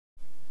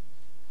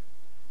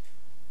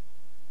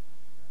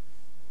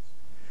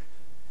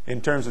In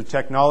terms of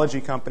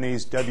technology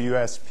companies,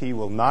 WSP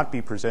will not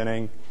be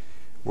presenting.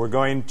 We're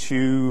going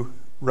to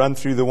run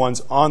through the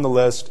ones on the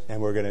list,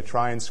 and we're going to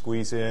try and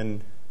squeeze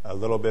in a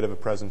little bit of a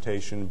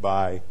presentation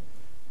by,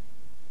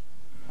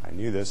 I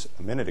knew this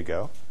a minute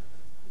ago,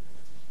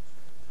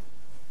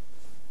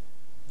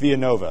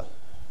 Vianova,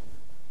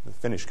 the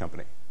Finnish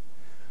company.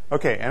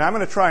 Okay, and I'm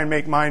going to try and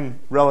make mine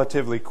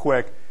relatively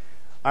quick.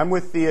 I'm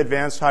with the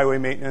Advanced Highway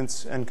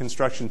Maintenance and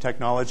Construction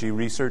Technology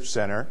Research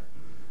Center.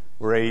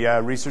 We're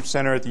a research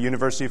center at the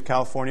University of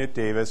California at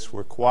Davis.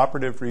 We're a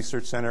cooperative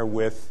research center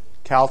with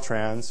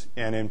Caltrans,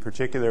 and in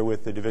particular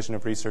with the Division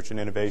of Research and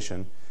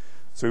Innovation.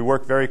 So we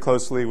work very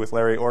closely with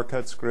Larry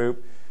Orcutt's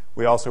group.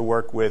 We also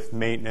work with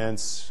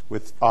maintenance,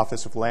 with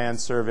Office of Land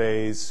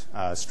Surveys,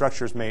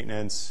 structures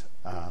maintenance,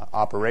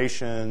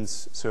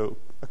 operations, so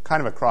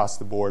kind of across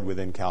the board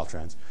within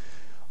Caltrans.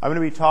 I'm going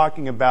to be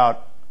talking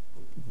about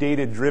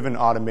data-driven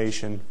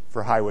automation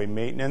for highway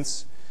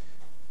maintenance.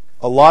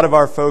 A lot of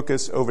our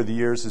focus over the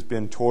years has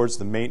been towards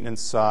the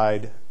maintenance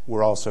side.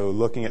 We're also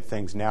looking at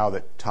things now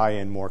that tie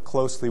in more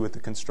closely with the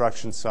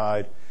construction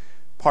side.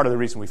 Part of the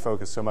reason we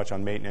focus so much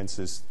on maintenance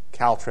is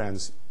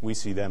Caltrans, we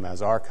see them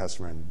as our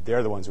customer, and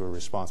they're the ones who are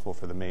responsible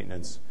for the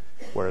maintenance,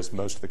 whereas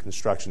most of the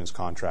construction is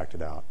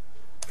contracted out.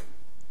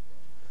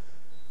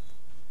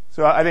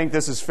 So I think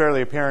this is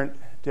fairly apparent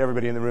to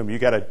everybody in the room.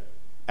 You've got to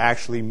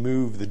actually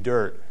move the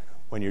dirt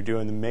when you're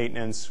doing the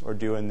maintenance or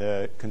doing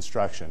the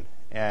construction.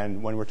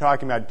 And when we're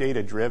talking about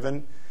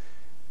data-driven,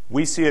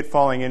 we see it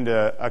falling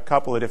into a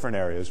couple of different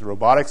areas.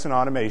 Robotics and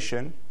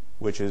automation,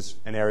 which is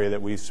an area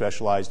that we've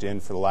specialized in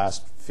for the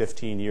last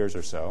 15 years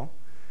or so.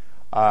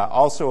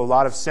 Also a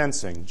lot of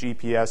sensing,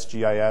 GPS,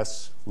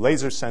 GIS.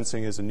 Laser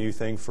sensing is a new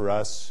thing for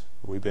us.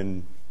 We've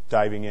been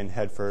diving in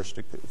headfirst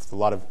with a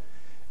lot of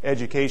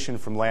education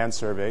from land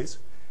surveys.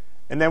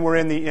 And then we're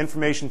in the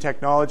information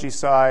technology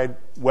side,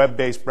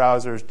 web-based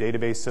browsers,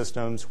 database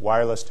systems,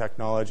 wireless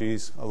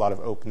technologies, a lot of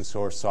open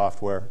source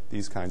software,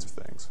 these kinds of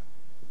things.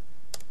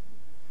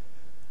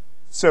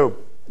 So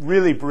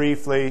really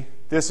briefly,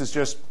 this is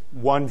just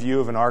one view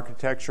of an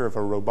architecture of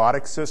a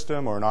robotic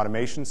system or an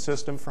automation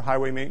system for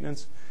highway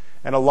maintenance.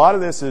 And a lot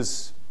of this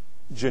is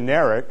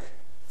generic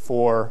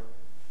for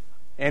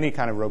any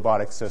kind of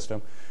robotic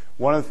system.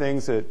 One of the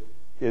things that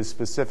is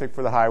specific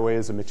for the highway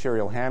is a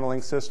material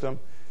handling system.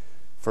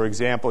 For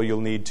example,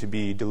 you'll need to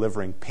be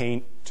delivering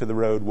paint to the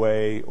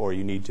roadway, or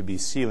you need to be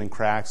sealing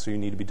cracks, so you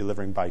need to be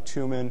delivering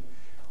bitumen,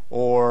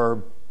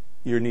 or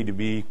you need to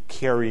be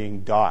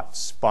carrying dots,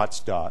 spots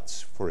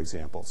dots, for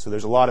example. So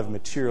there's a lot of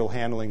material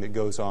handling that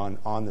goes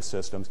on the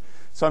systems.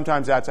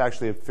 Sometimes that's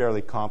actually a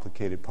fairly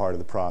complicated part of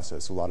the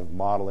process, a lot of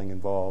modeling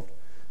involved,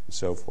 and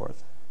so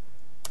forth.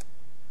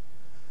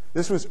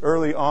 This was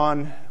early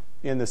on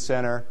in the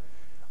center.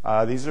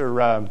 These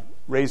are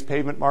raised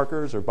pavement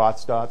markers, or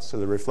bots dots, so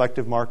the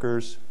reflective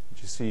markers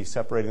that you see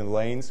separating the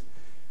lanes.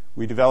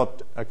 We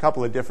developed a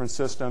couple of different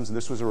systems.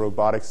 This was a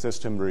robotic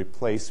system to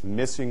replace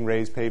missing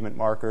raised pavement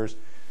markers.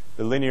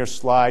 The linear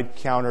slide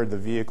countered the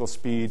vehicle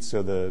speed,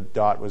 so the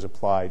dot was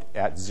applied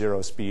at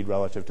 0 speed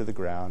relative to the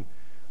ground.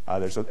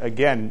 There's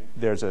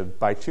a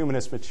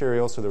bituminous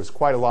material, so there was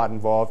quite a lot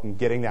involved in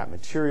getting that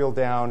material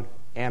down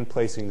and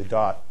placing the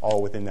dot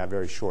all within that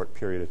very short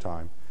period of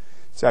time.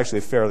 It's actually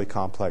a fairly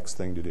complex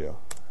thing to do.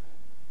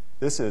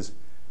 This is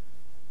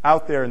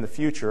out there in the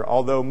future,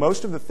 although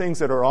most of the things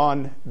that are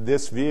on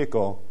this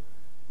vehicle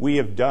we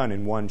have done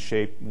in one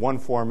shape, one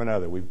form or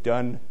another. We've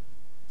done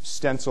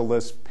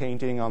stencil-less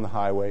painting on the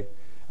highway.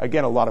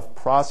 Again, a lot of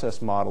process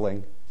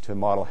modeling to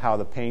model how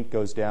the paint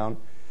goes down.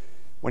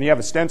 When you have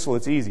a stencil,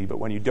 it's easy, but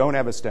when you don't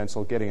have a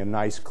stencil, getting a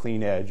nice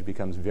clean edge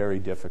becomes very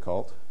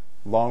difficult.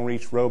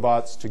 Long-reach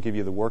robots to give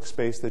you the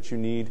workspace that you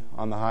need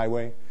on the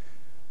highway.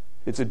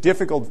 It's a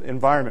difficult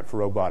environment for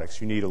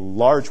robotics. You need a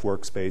large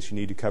workspace. You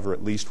need to cover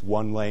at least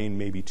one lane,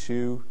 maybe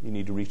two. You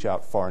need to reach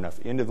out far enough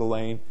into the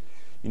lane.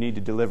 You need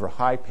to deliver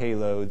high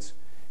payloads.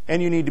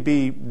 And you need to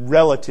be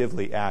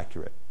relatively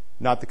accurate.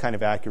 Not the kind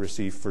of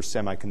accuracy for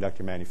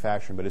semiconductor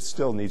manufacturing, but it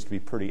still needs to be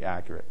pretty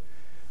accurate.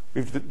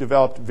 We've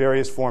developed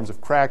various forms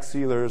of crack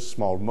sealers,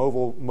 small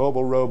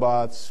mobile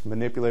robots,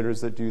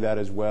 manipulators that do that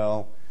as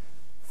well,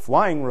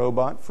 flying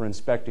robot for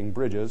inspecting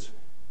bridges.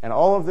 And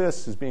all of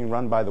this is being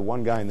run by the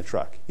one guy in the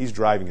truck. He's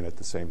driving it at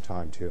the same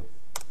time, too.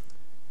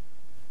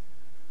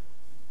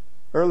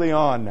 Early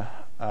on,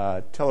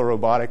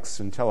 telerobotics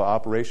and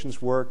teleoperations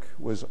work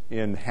was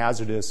in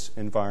hazardous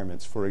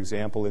environments. For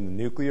example, in the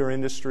nuclear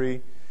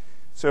industry.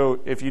 So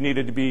if you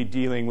needed to be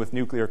dealing with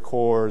nuclear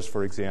cores,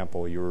 for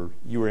example, you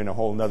were in a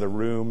whole other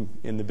room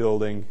in the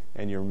building,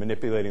 and you're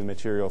manipulating the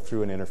material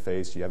through an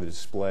interface. You have a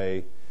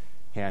display,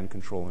 hand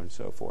controller, and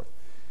so forth.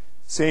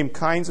 Same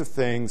kinds of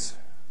things.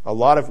 A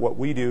lot of what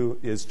we do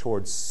is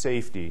towards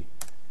safety.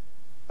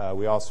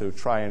 We also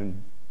try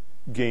and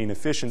gain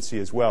efficiency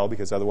as well,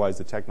 because otherwise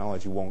the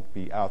technology won't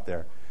be out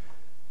there.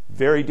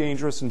 Very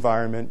dangerous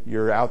environment.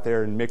 You're out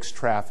there in mixed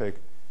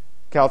traffic.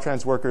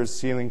 Caltrans workers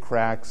sealing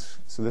cracks.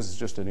 So this is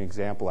just an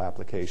example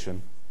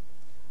application.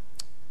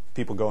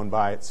 People going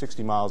by at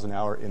 60 miles an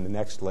hour in the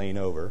next lane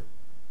over.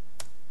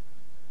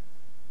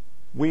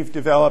 We've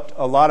developed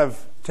a lot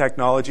of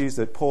technologies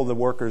that pull the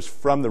workers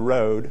from the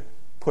road,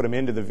 put them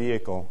into the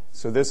vehicle.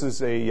 So this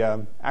is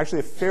actually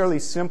a fairly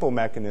simple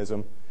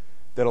mechanism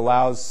that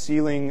allows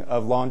sealing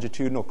of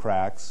longitudinal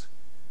cracks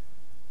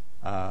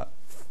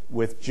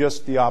with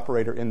just the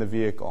operator in the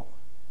vehicle.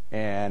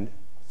 And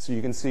so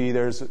you can see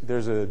there's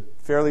a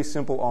fairly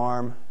simple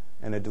arm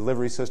and a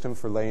delivery system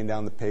for laying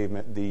down the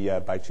pavement, the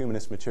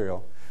bituminous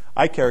material.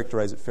 I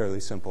characterize it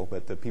fairly simple,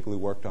 but the people who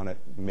worked on it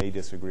may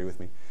disagree with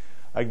me.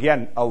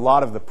 Again, a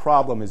lot of the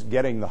problem is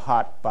getting the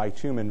hot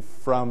bitumen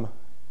from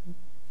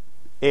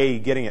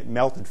getting it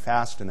melted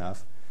fast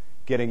enough,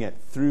 getting it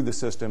through the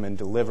system and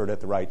delivered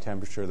at the right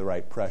temperature, the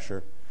right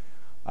pressure.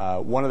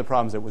 One of the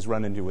problems that was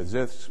run into with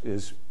this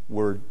is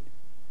where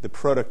the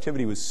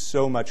productivity was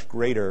so much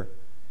greater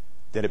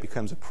that it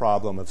becomes a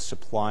problem of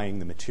supplying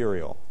the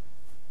material.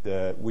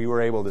 We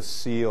were able to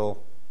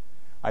seal,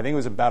 I think it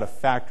was about a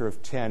factor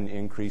of 10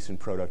 increase in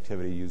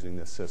productivity using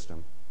this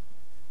system.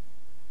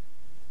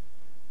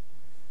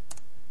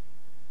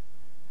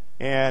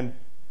 And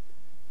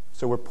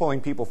so we're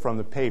pulling people from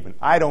the pavement.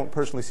 I don't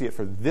personally see it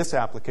for this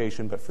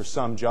application, but for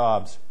some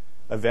jobs,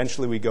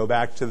 eventually we go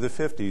back to the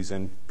 50s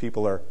and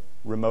people are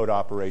remote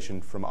operation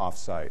from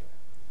off-site.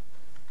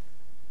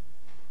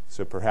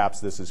 So perhaps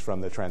this is from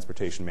the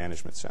Transportation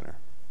Management Center.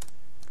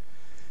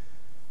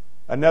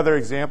 Another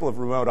example of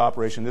remote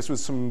operation, this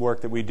was some work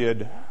that we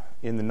did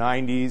in the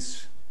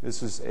 90s.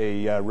 This is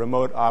a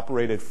remote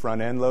operated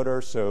front end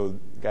loader. So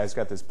the guy's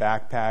got this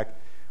backpack.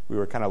 We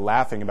were kind of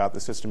laughing about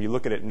the system. You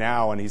look at it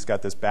now, and he's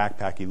got this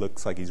backpack. He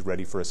looks like he's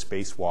ready for a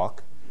spacewalk.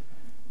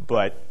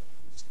 But,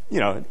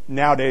 you know,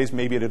 nowadays,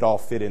 maybe it'd all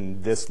fit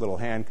in this little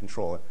hand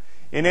controller.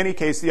 In any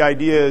case, the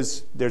idea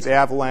is there's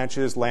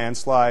avalanches,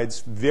 landslides,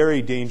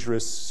 very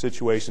dangerous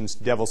situations,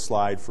 Devil's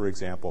Slide, for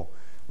example,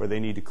 where they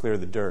need to clear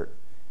the dirt.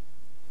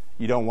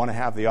 You don't want to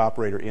have the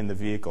operator in the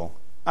vehicle,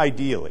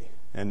 ideally.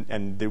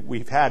 And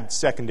we've had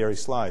secondary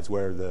slides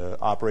where the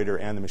operator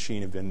and the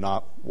machine have been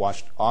not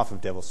washed off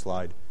of Devil's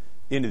Slide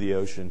into the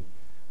ocean.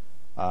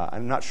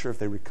 I'm not sure if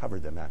they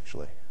recovered them,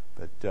 actually.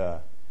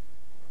 But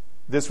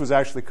this was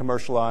actually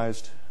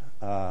commercialized.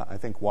 I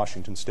think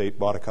Washington State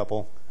bought a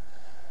couple.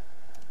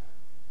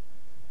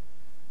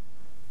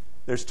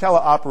 There's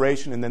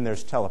teleoperation, and then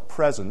there's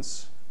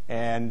telepresence.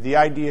 And the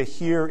idea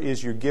here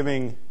is you're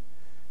giving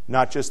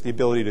not just the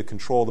ability to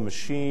control the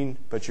machine,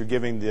 but you're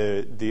giving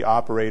the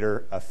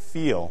operator a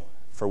feel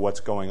for what's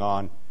going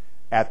on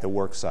at the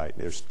work site.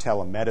 There's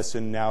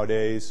telemedicine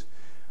nowadays.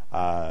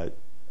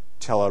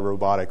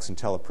 Telerobotics and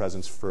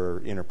telepresence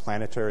for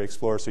interplanetary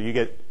explorers. So you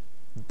get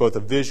both a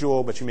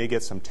visual, but you may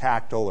get some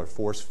tactile or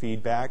force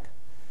feedback.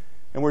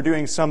 And we're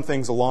doing some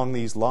things along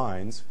these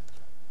lines.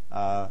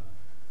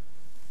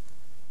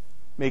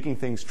 Making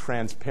things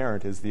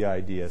transparent is the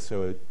idea.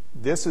 So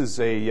this is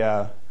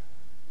a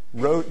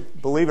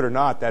road, believe it or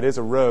not, that is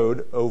a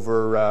road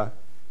over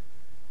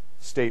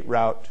State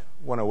Route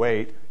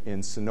 108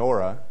 in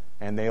Sonora.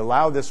 And they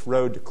allow this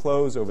road to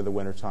close over the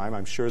wintertime.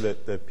 I'm sure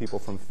that the people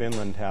from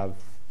Finland have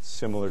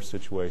similar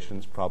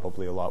situations,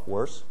 probably a lot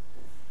worse.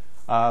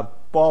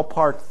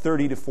 Ballpark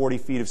 30 to 40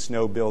 feet of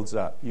snow builds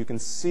up. You can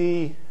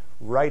see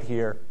right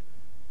here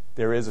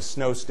there is a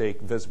snow stake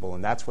visible,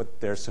 and that's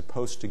what they're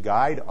supposed to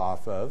guide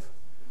off of.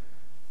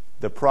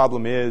 The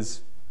problem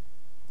is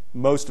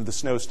most of the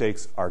snow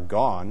stakes are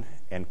gone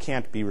and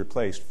can't be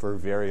replaced for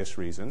various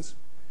reasons.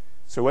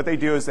 So what they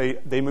do is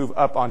they move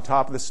up on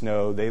top of the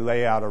snow, they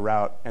lay out a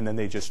route, and then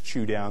they just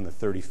chew down the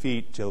 30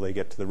 feet till they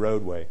get to the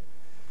roadway.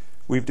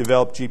 We've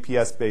developed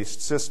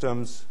GPS-based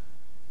systems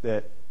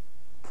that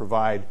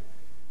provide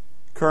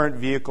current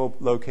vehicle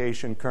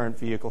location, current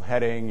vehicle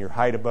heading, your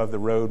height above the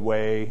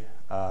roadway,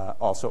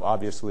 also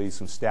obviously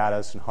some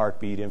status and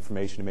heartbeat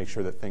information to make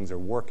sure that things are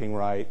working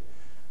right,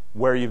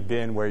 where you've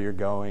been, where you're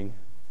going,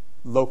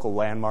 local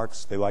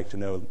landmarks. They like to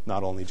know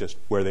not only just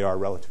where they are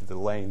relative to the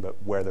lane,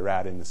 but where they're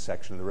at in the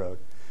section of the road.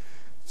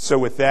 So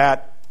with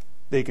that,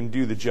 they can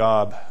do the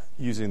job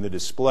using the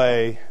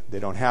display. They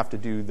don't have to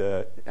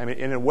do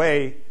in a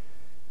way,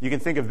 you can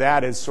think of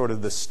that as sort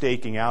of the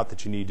staking out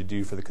that you need to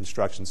do for the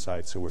construction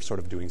site. So we're sort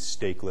of doing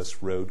stakeless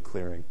road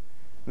clearing.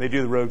 And they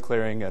do the road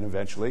clearing, and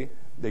eventually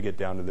they get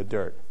down to the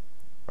dirt,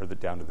 or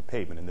down to the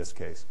pavement in this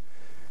case.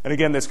 And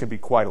again, this can be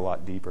quite a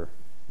lot deeper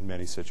in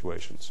many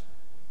situations.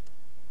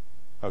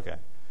 Okay.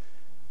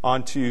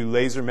 On to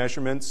laser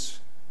measurements.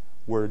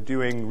 We're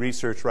doing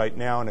research right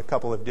now in a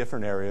couple of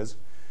different areas.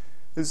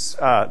 This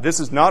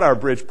is not our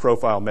bridge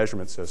profile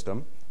measurement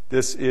system.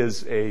 This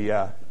is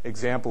an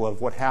example of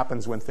what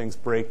happens when things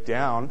break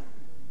down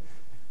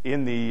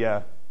in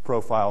the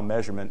profile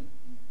measurement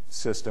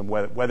system,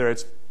 whether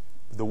it's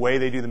the way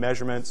they do the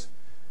measurements,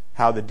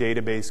 how the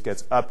database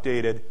gets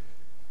updated,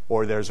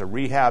 or there's a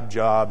rehab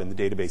job and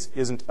the database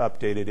isn't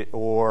updated,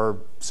 or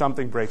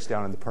something breaks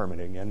down in the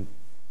permitting. And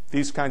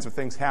these kinds of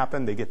things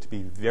happen. They get to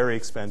be very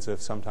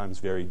expensive, sometimes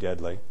very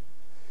deadly.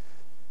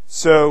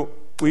 So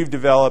we've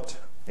developed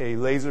a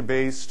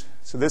laser-based,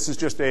 so this is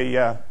just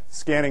a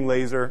scanning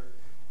laser,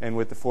 and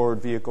with the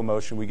forward vehicle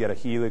motion, we get a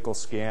helical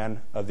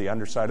scan of the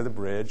underside of the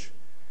bridge.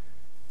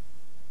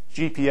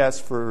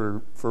 GPS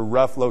for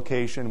rough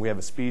location. We have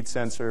a speed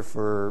sensor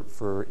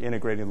for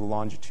integrating the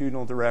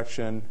longitudinal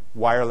direction,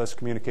 wireless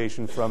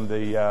communication from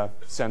the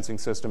sensing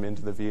system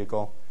into the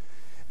vehicle,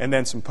 and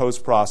then some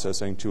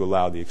post-processing to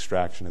allow the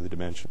extraction of the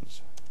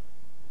dimensions.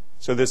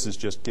 So this is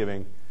just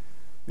giving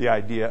the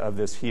idea of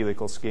this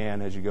helical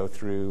scan as you go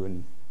through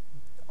and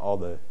all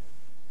the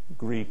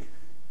Greek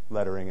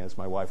lettering, as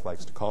my wife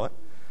likes to call it.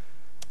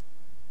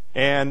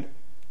 And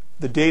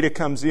the data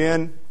comes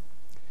in.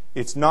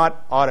 It's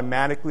not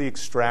automatically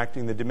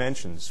extracting the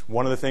dimensions.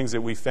 One of the things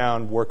that we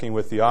found working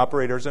with the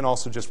operators and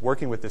also just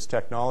working with this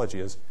technology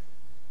is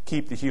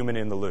keep the human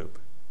in the loop.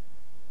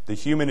 The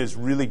human is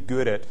really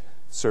good at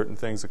certain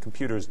things. The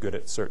computer is good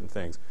at certain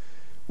things.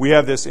 We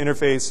have this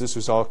interface. This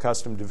was all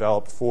custom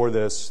developed for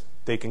this.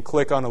 They can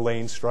click on a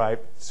lane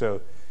stripe.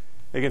 So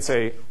they can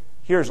say,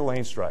 here's a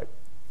lane stripe.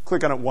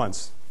 Click on it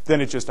once.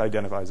 Then it just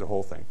identifies the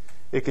whole thing.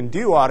 It can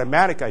do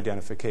automatic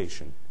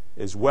identification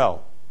as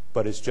well,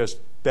 but it's just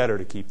better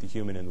to keep the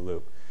human in the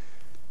loop.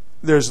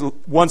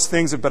 Once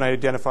things have been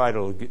identified,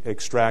 it'll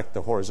extract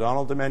the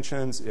horizontal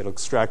dimensions. It'll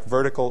extract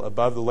vertical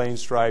above the lane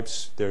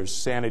stripes. There's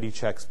sanity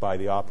checks by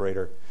the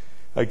operator.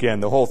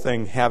 Again, the whole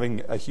thing,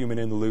 having a human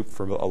in the loop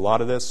for a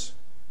lot of this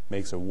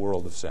makes a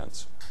world of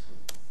sense.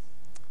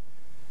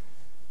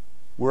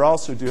 We're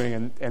also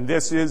doing, and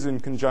this is in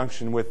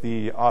conjunction with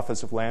the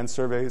Office of Land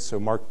Surveys, so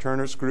Mark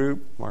Turner's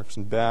group, Mark's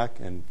in back,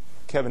 and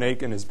Kevin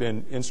Aiken has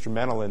been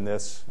instrumental in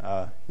this.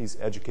 He's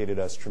educated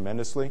us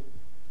tremendously.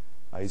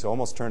 He's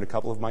almost turned a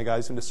couple of my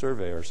guys into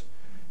surveyors.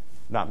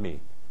 Not me.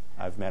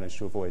 I've managed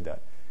to avoid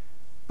that.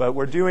 But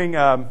we're doing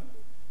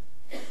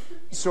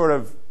sort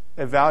of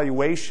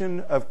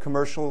evaluation of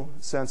commercial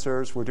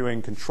sensors. We're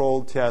doing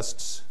controlled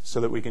tests so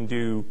that we can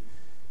do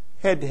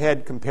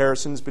head-to-head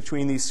comparisons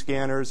between these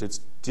scanners. It's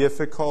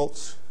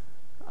difficult.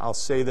 I'll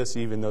say this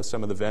even though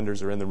some of the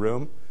vendors are in the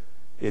room.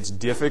 It's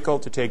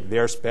difficult to take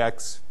their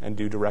specs and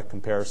do direct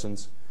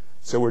comparisons.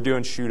 So we're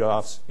doing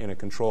shoot-offs in a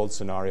controlled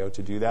scenario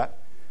to do that.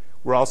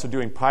 We're also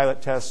doing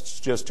pilot tests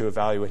just to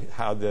evaluate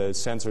how the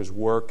sensors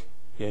work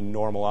in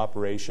normal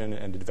operation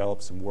and to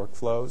develop some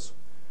workflows.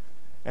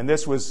 And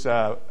this was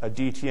a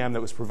DTM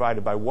that was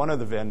provided by one of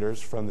the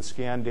vendors from the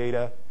scan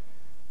data.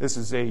 This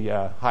is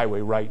a highway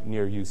right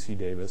near UC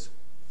Davis,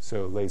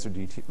 so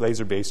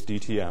laser-based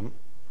DTM.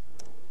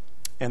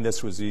 And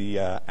this was the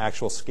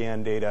actual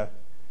scan data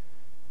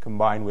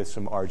combined with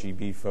some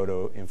RGB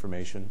photo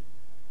information.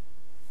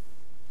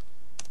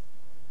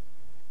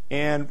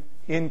 And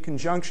in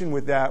conjunction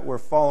with that, we're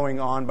following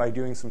on by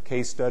doing some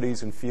case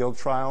studies and field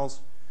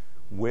trials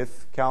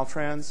with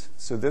Caltrans.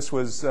 So this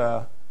was,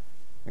 I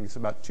think it's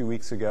about 2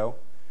 weeks ago.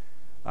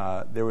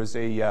 There was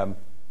a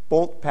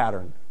bolt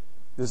pattern.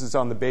 This is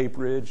on the Bay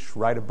Bridge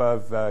right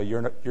above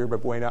Yerba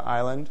Buena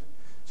Island.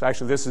 So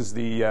actually this is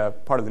the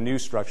part of the new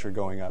structure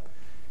going up.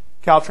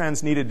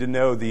 Caltrans needed to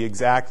know the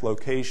exact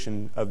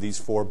location of these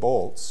 4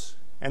 bolts.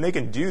 And they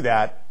can do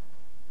that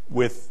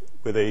with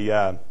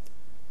a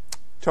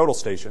total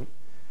station.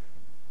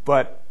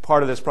 But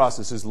part of this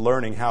process is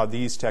learning how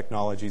these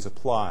technologies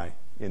apply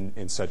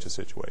in such a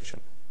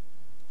situation.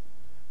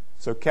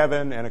 So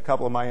Kevin and a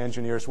couple of my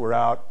engineers were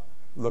out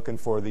looking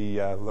for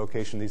the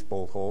location of these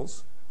bolt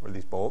holes, or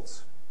these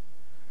bolts.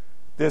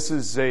 This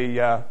is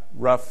a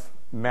rough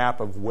map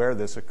of where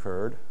this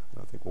occurred. I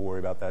don't think we'll worry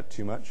about that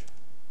too much.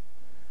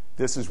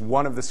 This is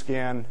one of the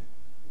scan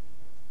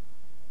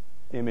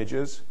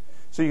images.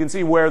 So you can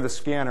see where the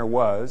scanner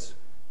was.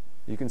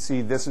 You can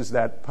see this is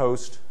that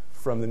post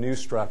from the new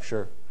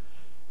structure.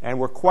 And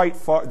we're quite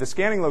far. The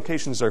scanning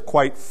locations are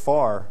quite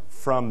far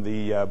from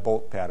the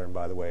bolt pattern,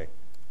 by the way.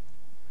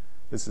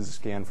 This is a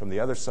scan from the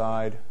other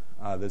side.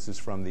 This is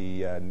from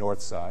the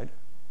north side.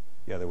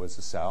 The other was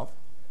the south.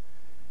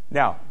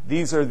 Now,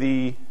 these are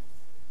the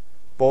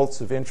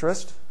bolts of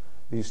interest,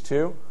 these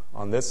two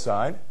on this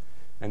side.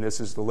 And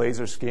this is the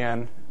laser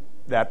scan,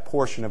 that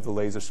portion of the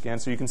laser scan.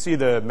 So you can see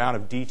the amount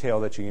of detail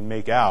that you can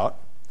make out.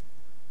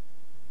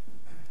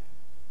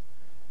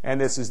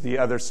 And this is the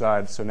other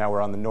side. So now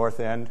we're on the north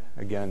end.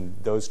 Again,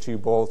 those 2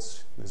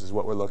 bolts. This is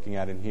what we're looking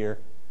at in here.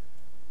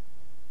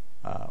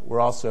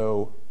 We're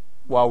also,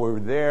 while we were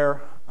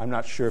there, I'm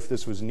not sure if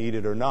this was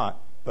needed or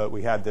not, but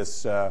we had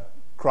this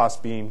cross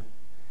beam,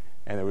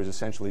 and there was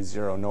essentially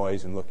 0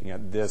 noise in looking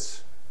at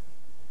this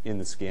in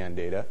the scan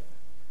data.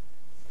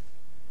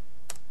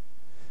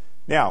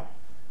 Now,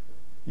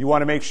 you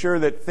want to make sure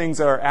that things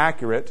are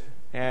accurate,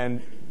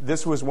 and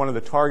this was one of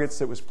the targets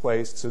that was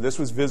placed. So this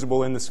was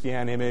visible in the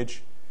scan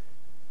image,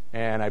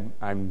 and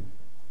I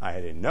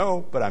didn't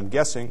know, but I'm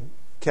guessing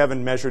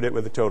Kevin measured it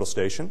with a total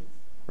station,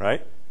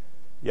 right?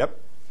 Yep.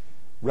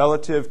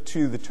 Relative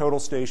to the total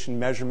station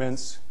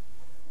measurements,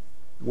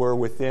 we're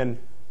within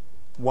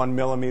 1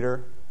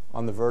 millimeter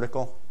on the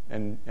vertical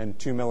and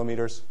 2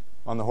 millimeters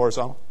on the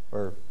horizontal,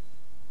 or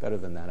better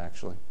than that,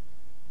 actually.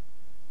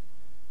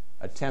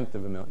 1/10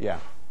 of a mil. Yeah,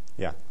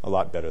 a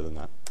lot better than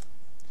that.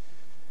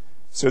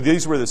 So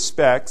these were the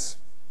specs.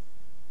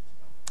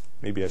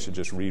 Maybe I should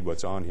just read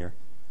what's on here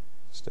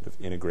instead of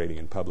integrating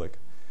in public.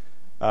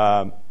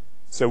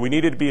 So we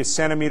needed to be a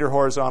centimeter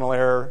horizontal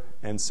error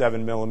and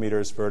 7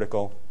 millimeters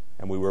vertical,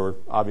 and we were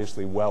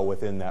obviously well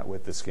within that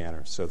with the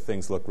scanner, so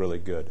things look really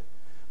good.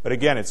 But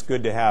again, it's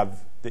good to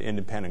have the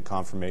independent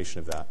confirmation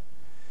of that.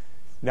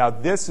 Now,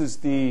 this is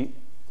the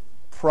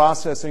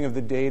processing of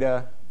the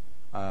data,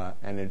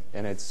 and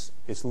it's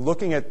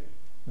looking at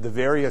the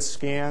various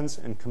scans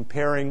and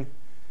comparing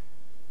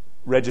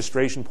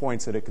registration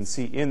points that it can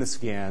see in the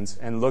scans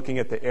and looking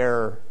at the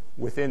error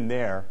within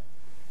there.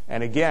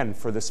 And again,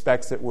 for the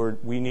specs that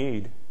we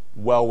need,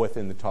 well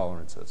within the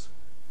tolerances.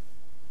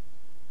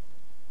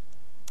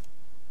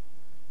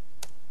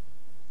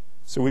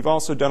 So we've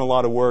also done a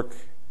lot of work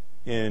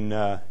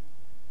in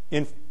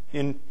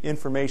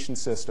information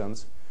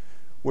systems.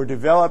 We're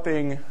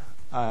developing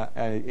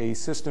a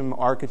system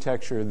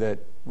architecture that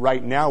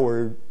right now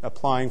we're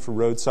applying for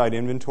roadside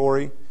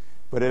inventory,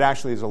 but it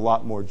actually is a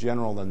lot more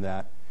general than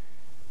that.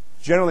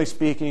 Generally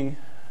speaking,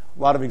 a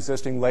lot of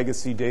existing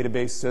legacy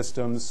database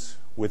systems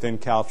within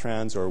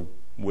Caltrans or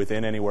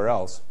within anywhere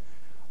else.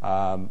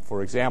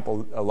 For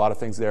example, a lot of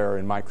things there are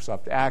in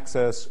Microsoft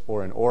Access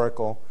or in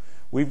Oracle.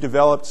 We've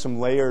developed some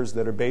layers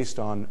that are based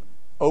on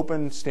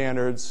open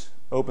standards,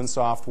 open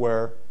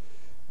software.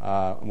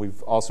 And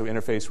we've also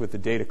interfaced with the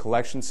data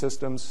collection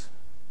systems.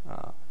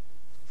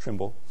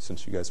 Trimble,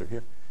 since you guys are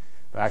here.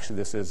 But actually,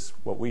 this is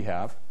what we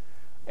have.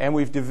 And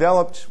we've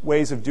developed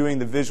ways of doing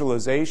the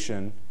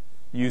visualization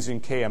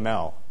using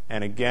KML.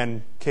 And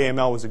again,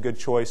 KML was a good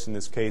choice in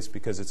this case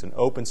because it's an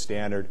open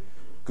standard.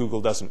 Google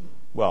doesn't,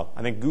 well,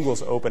 I think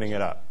Google's opening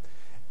it up.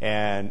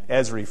 And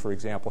Esri, for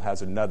example,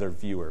 has another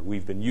viewer.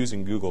 We've been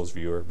using Google's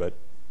viewer, but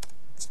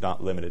it's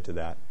not limited to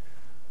that.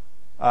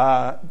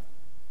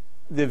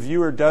 The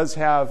viewer does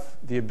have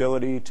the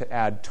ability to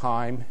add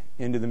time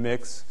into the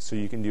mix, so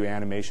you can do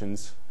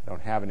animations. I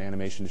don't have an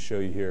animation to show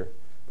you here.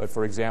 But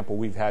for example,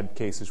 we've had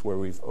cases where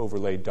we've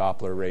overlaid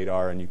Doppler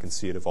radar, and you can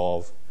see it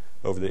evolve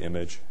over the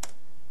image.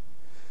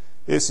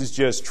 This is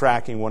just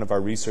tracking one of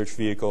our research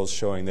vehicles,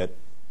 showing that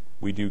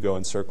we do go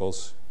in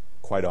circles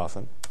quite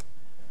often.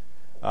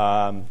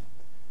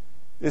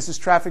 This is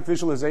traffic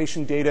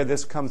visualization data.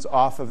 This comes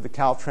off of the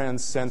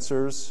Caltrans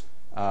sensors,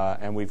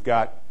 and we've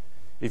got,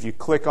 if you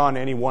click on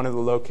any one of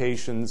the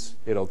locations,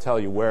 it'll tell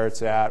you where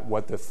it's at,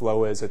 what the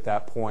flow is at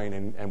that point,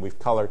 and we've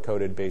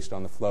color-coded based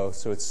on the flow.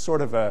 So it's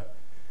sort of a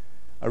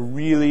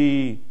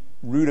really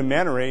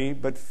rudimentary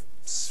but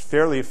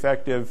fairly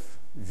effective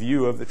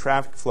view of the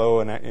traffic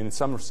flow, and in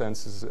some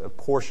senses a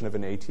portion of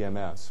an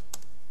ATMS.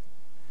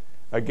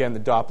 Again,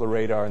 the Doppler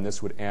radar, and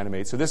this would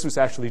animate. So this was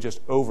actually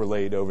just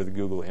overlaid over the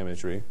Google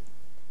imagery.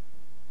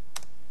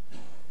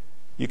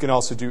 You can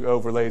also do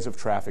overlays of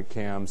traffic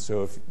cams.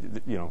 So if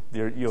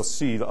you'll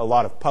see a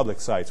lot of public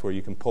sites where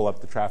you can pull up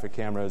the traffic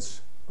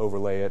cameras,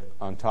 overlay it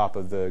on top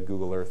of the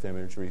Google Earth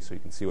imagery so you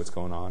can see what's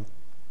going on.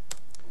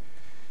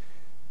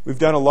 We've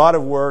done a lot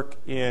of work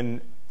in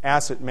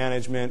asset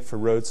management for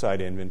roadside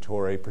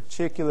inventory,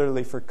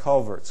 particularly for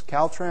culverts.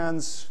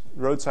 Caltrans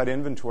roadside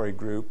inventory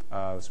group,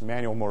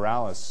 Manuel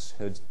Morales,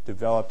 has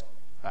developed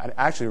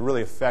actually a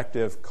really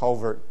effective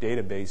culvert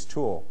database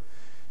tool.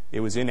 It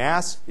was in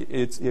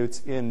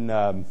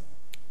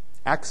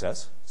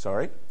Access,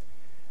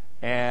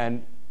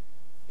 and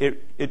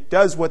it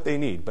does what they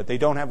need, but they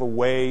don't have a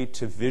way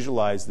to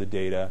visualize the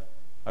data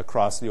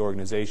across the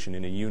organization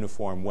in a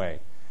uniform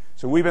way.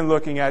 So we've been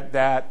looking at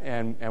that,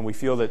 and we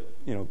feel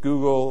that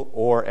Google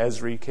or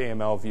Esri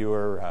KML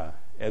Viewer,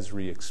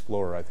 Esri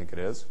Explorer, I think it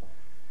is,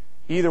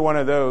 either one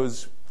of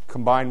those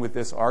combined with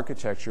this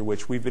architecture,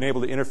 which we've been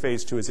able to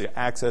interface to as an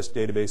Access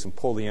database and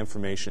pull the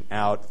information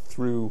out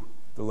through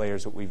the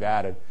layers that we've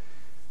added.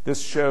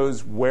 This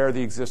shows where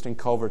the existing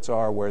culverts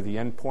are, where the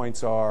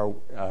endpoints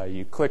are.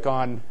 You click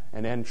on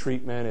an end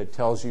treatment, it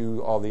tells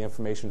you all the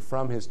information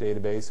from his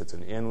database. It's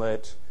an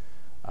inlet,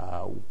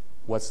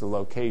 what's the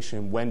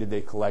location, when did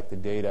they collect the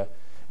data.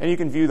 And you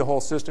can view the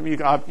whole system. You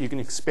can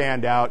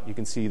expand out. You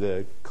can see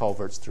the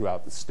culverts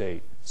throughout the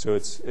state. So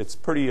it's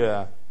pretty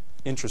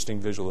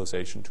interesting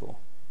visualization tool.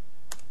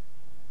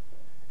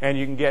 And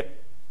you can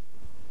get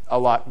a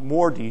lot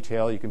more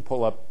detail. You can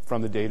pull up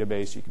from the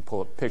database. You can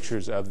pull up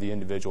pictures of the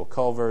individual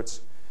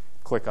culverts,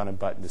 click on a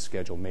button to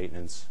schedule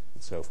maintenance,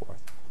 and so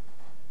forth.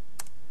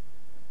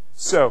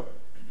 So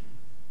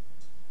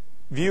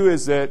view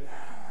is that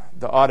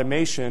the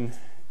automation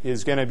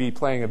is going to be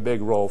playing a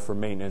big role for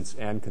maintenance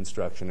and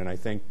construction. And I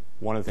think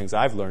one of the things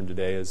I've learned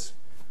today is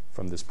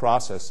from this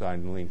process side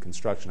in lean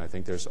construction, I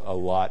think there's a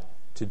lot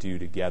to do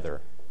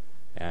together.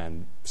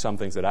 And some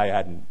things that I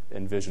hadn't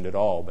envisioned at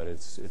all, but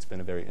it's been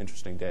a very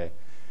interesting day.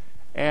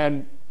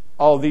 And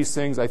all of these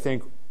things I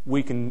think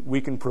we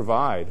can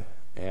provide,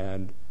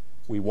 and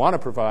we want to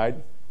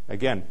provide.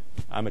 Again,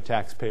 I'm a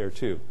taxpayer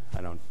too.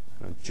 I don't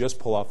just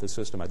pull off the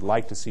system. I'd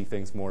like to see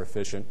things more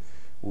efficient.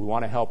 We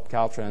want to help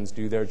Caltrans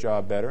do their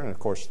job better, and of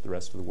course the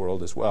rest of the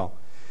world as well.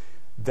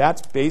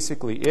 That's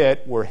basically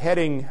it. We're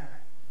heading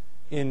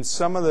in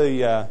some of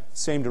the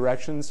same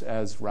directions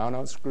as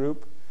Rauna's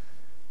group.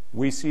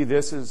 We see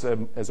this as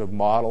a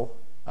model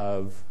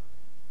of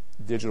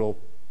digital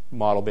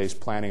model-based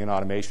planning and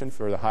automation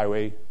for the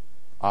highway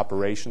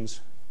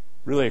operations,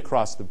 really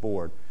across the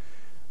board.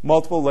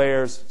 Multiple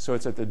layers, so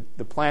it's at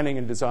the planning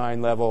and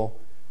design level,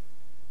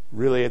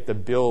 really at the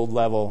build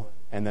level,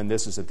 and then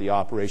this is at the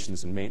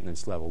operations and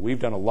maintenance level. We've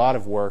done a lot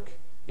of work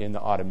in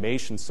the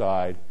automation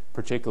side,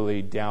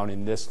 particularly down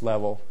in this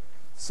level.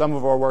 Some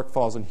of our work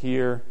falls in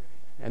here,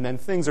 and then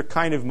things are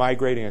kind of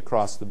migrating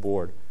across the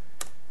board.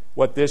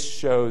 What this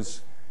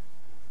shows,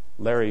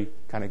 Larry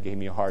kind of gave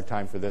me a hard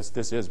time for this.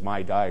 This is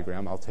my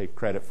diagram. I'll take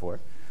credit for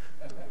it.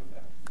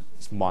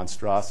 It's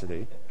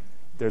monstrosity.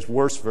 There's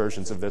worse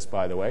versions of this,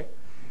 by the way.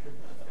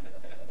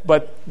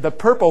 But the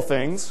purple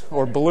things,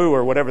 or blue,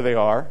 or whatever they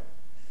are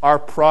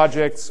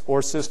projects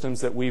or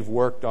systems that we've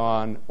worked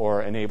on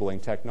or enabling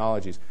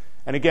technologies.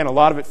 And again, a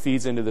lot of it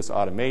feeds into this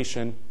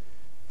automation.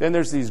 Then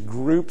there's these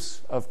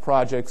groups of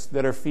projects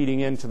that are feeding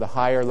into the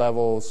higher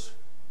levels,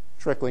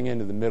 trickling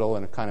into the middle,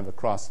 and kind of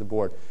across the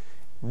board.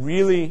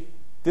 Really,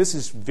 this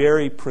is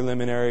very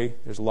preliminary.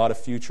 There's a lot of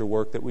future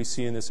work that we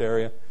see in this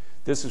area.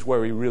 This is where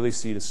we really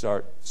see to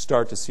start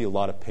to see a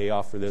lot of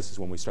payoff for this, is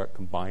when we start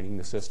combining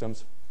the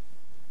systems.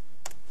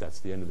 That's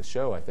the end of the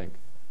show, I think.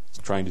 It's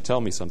trying to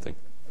tell me something.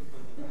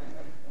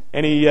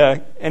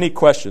 Any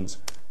questions?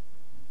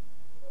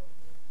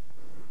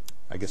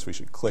 I guess we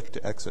should click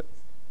to exit.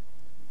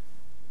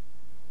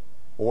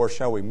 Or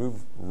shall we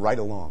move right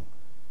along?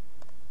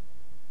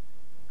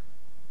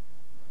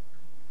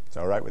 It's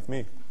all right with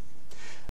me.